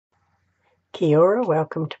Kia ora,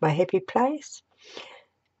 welcome to my happy place.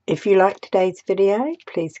 If you like today's video,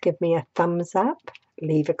 please give me a thumbs up,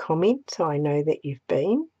 leave a comment so I know that you've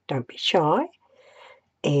been, don't be shy,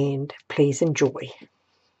 and please enjoy.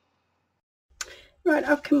 Right,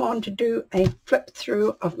 I've come on to do a flip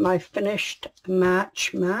through of my finished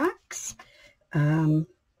March marks. I'm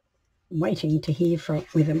waiting to hear from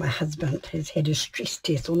whether my husband has had a stress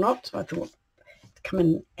test or not, so I thought I'd come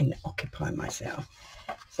in and occupy myself.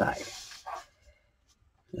 So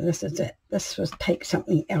this is it. This was take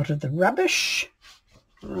something out of the rubbish.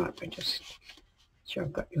 Right, we just sure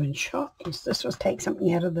I've got you in shot. Yes, this was take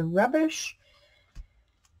something out of the rubbish.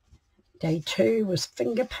 Day 2 was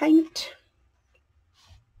finger paint.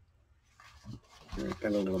 I've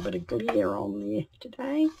got a little bit of glare on there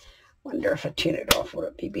today. Wonder if I turn it off, would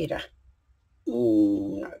it be better?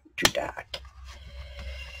 No, too dark.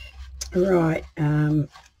 Right,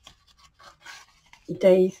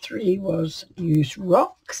 day 3 was use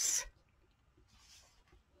rocks.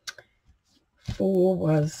 4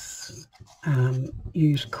 was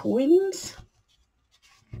use coins.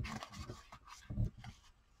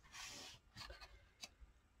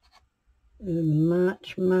 The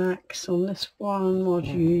March marks on this one was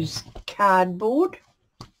use cardboard.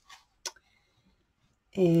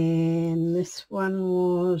 And this one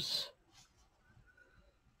was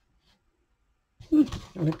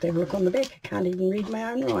I'll have to have a look on the back. I can't even read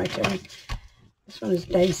my own writing. This one is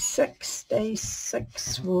day 6. Day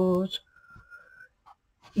 6 was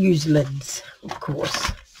use lids, of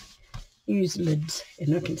course. Use lids,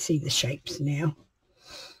 and I can see the shapes now.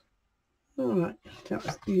 Alright, that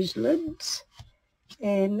was use lids.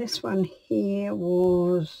 And this one here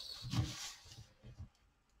was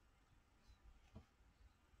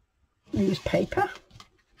use paper.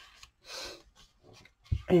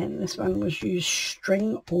 And this one was use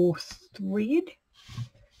string or thread.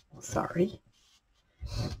 Sorry.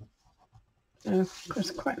 Of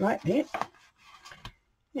course, I quite like that.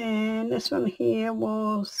 And this one here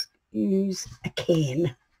was use a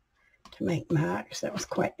can to make marks. That was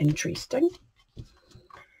quite interesting.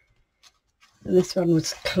 And this one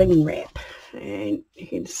was cling wrap. And you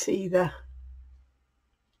can see the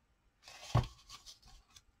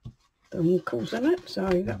wrinkles in it. So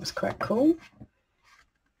that was quite cool.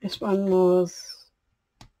 This one was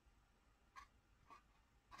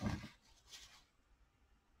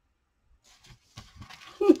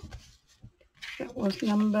that was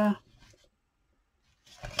number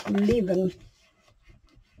 11.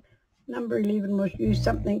 Number 11 was use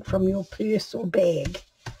something from your purse or bag.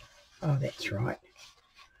 Oh, that's right.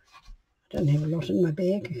 I don't have a lot in my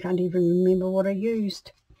bag. I can't even remember what I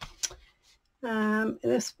used.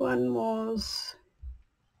 This one was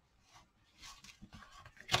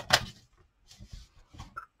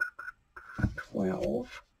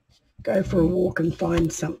go for a walk and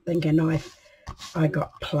find something, and I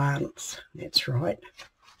got plants. That's right,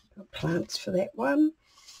 got plants for that one.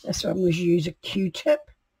 This one was use a Q-tip,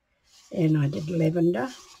 and I did lavender.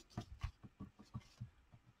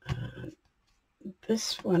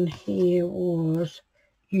 This one here was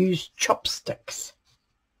use chopsticks.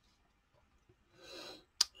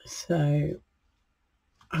 So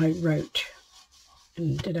I wrote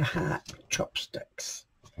and did a heart with chopsticks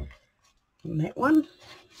on that one.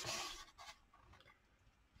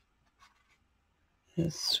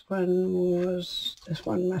 This one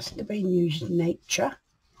must have been used nature,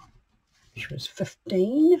 which was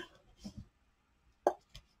 15.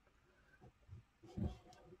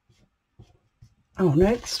 Oh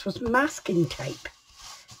no, this was masking tape.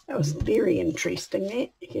 That was very interesting. There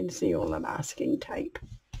you can see all the masking tape.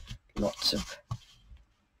 Lots of.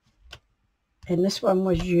 And this one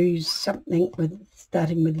was use something with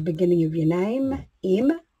starting with the beginning of your name,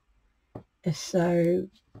 M. So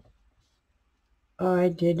I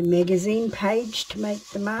did a magazine page to make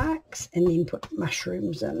the marks, and then put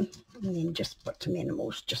mushrooms in, and then just put some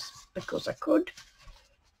animals just because I could.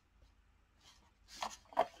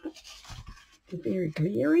 Very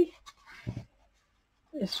glary.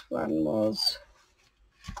 This one was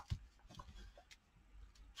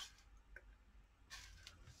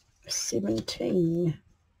 $17.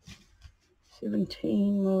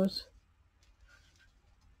 17 was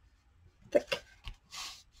thick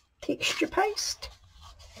texture paste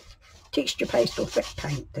or thick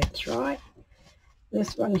paint, that's right.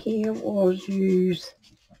 This one here was use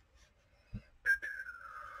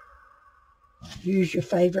your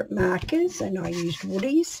favourite markers, and I used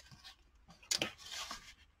Woodies.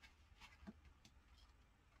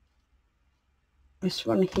 This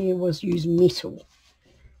one here was use metal,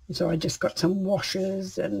 and so I just got some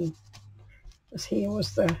washers, and this here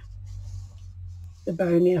was the the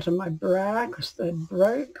bone out of my bra because they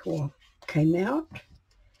broke or came out.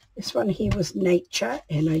 This one here was nature,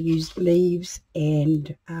 and I used leaves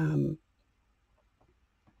and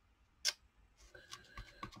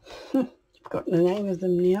forgotten the name of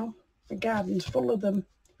them now. The garden's full of them.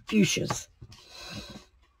 Fuchsias.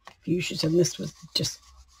 Fuchsias, and this was just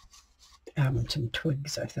some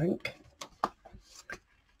twigs, I think.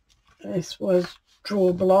 This was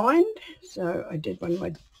draw blind, so I did one of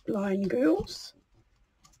my blind girls.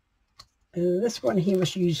 This one here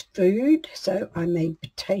was used food, so I made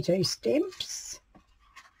potato stamps.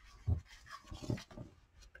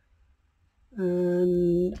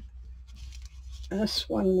 And this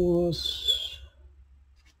one was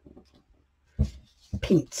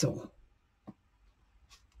pencil.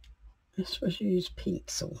 This was used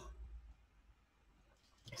pencil.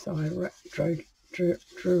 So I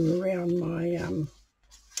drew around my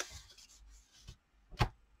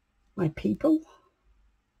my people.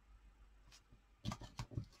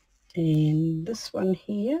 And this one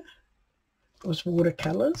here was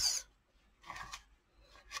watercolours.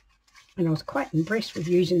 And I was quite impressed with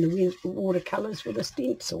using the watercolours with a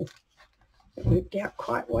stencil. It worked out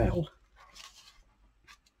quite well.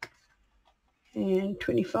 And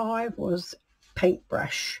 25 was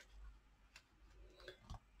paintbrush.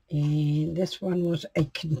 And this one was a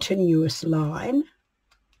continuous line.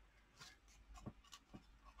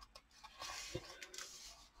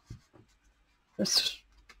 This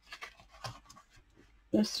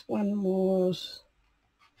one was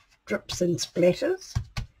drips and splatters.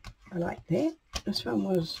 I like that. This one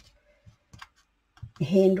was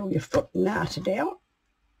handle your foot and art it out.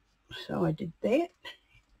 So I did that.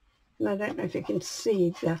 And I don't know if you can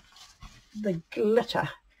see the glitter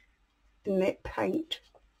in that paint.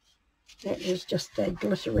 That is just a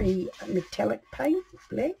glittery metallic paint,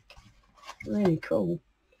 black. Really cool.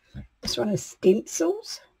 This one is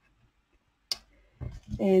stencils.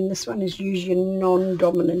 And this one is use your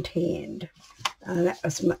non-dominant hand.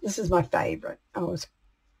 This is my favourite. I was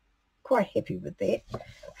quite happy with that. I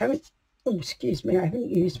haven't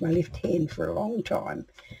used my left hand for a long time,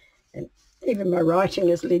 and even my writing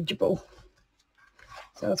is legible.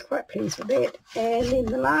 So I was quite pleased with that. And then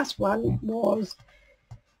the last one was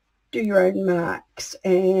do your own marks,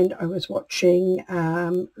 and I was watching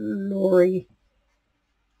Laurie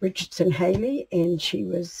Richardson Haley, and she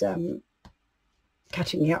was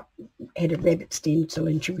cutting out, had a rabbit stencil,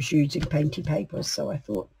 and she was using painty papers, so I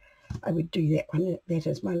thought I would do that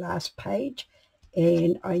as my last page.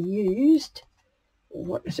 And I used,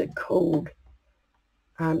 what is it called,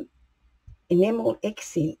 enamel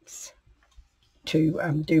accents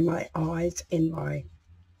to do my eyes and my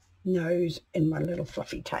nose and my little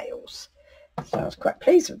fluffy tails. So I was quite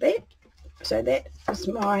pleased with that. So that is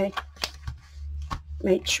my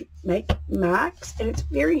make marks, and it's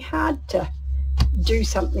very hard to do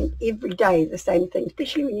something every day, the same thing,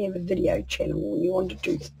 especially when you have a video channel and you want to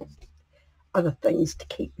do other things to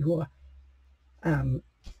keep your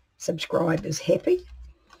subscribers happy.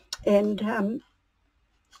 And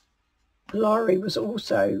Laurie was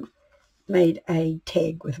also made a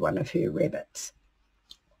tag with one of her rabbits,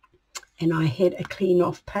 and I had a clean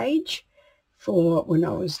off page for when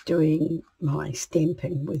I was doing my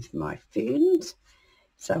stamping with my ferns,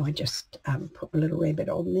 so I just put a little rabbit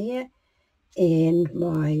on there. And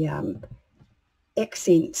my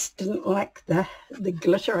accents didn't like the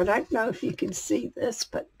glitter. I don't know if you can see this,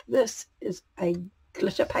 but this is a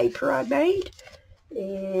glitter paper I made,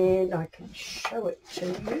 and I can show it to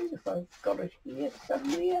you if I've got it here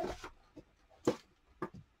somewhere.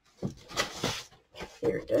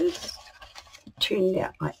 Here it is. It turned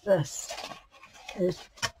out like this.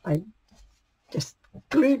 I just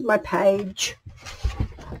glued my page,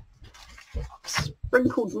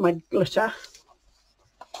 sprinkled my glitter,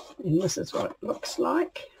 and this is what it looks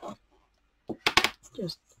like.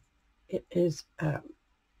 It is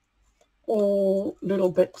all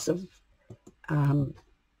little bits of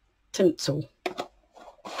tinsel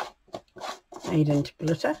made into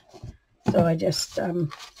glitter. So I just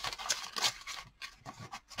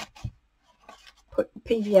put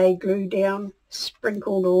PVA glue down,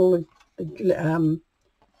 sprinkled all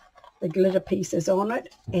the glitter pieces on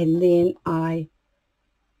it, and then I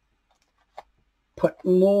put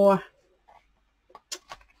more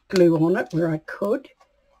glue on it where I could,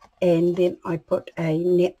 and then I put a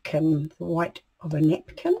napkin, the white of a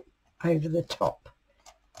napkin, over the top,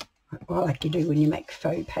 like you do when you make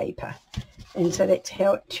faux paper. And so that's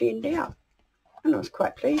how it turned out, and I was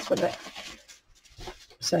quite pleased with it.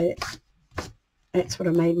 So that's what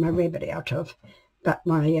I made my rabbit out of. But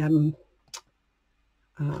my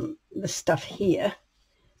the stuff here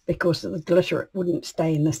because of the glitter, it wouldn't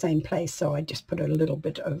stay in the same place, so I just put a little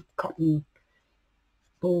bit of cotton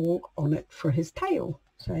ball on it for his tail.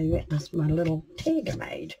 So that was my little tag I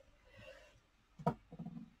made.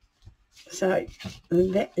 So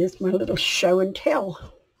that is my little show and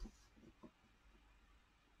tell.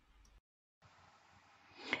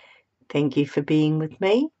 Thank you for being with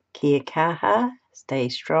me. Kia kaha, stay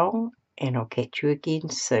strong, and I'll catch you again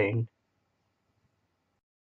soon.